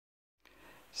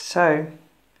So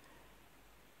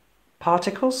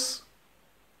particles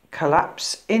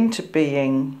collapse into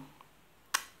being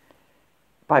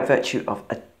by virtue of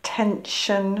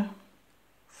attention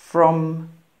from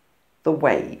the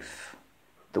wave.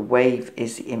 The wave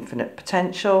is the infinite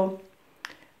potential.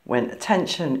 When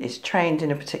attention is trained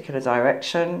in a particular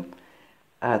direction,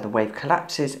 the wave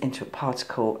collapses into a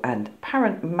particle and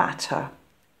apparent matter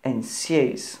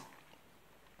ensues.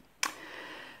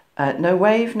 No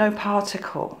wave, no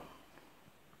particle.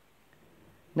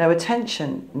 No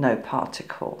attention, no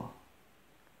particle.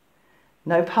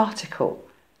 No particle,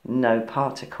 no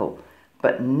particle.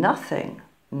 But nothing,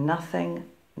 nothing,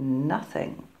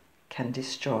 nothing can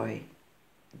destroy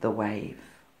the wave.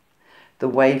 The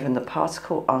wave and the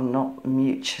particle are not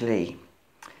mutually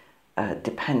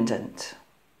dependent.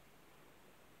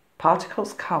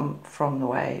 Particles come from the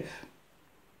wave,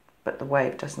 but the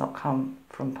wave does not come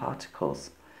from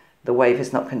particles. The wave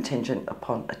is not contingent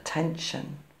upon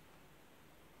attention.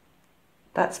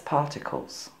 That's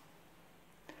particles.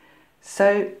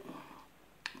 So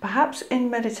perhaps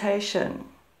in meditation,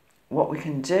 what we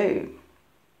can do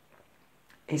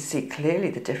is see clearly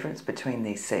the difference between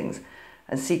these things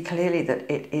and see clearly that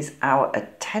it is our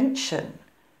attention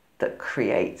that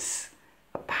creates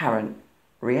apparent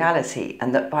reality,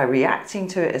 and that by reacting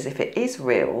to it as if it is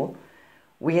real,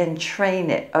 we entrain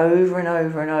it over and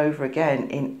over and over again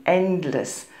in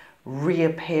endless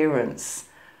reappearance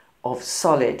of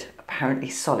solid, apparently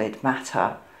solid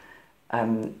matter,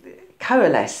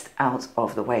 coalesced out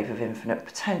of the wave of infinite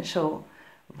potential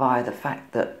via the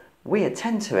fact that we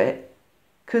attend to it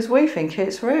because we think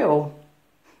it's real.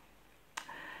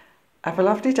 Have a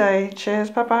lovely day.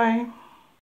 Cheers. Bye-bye.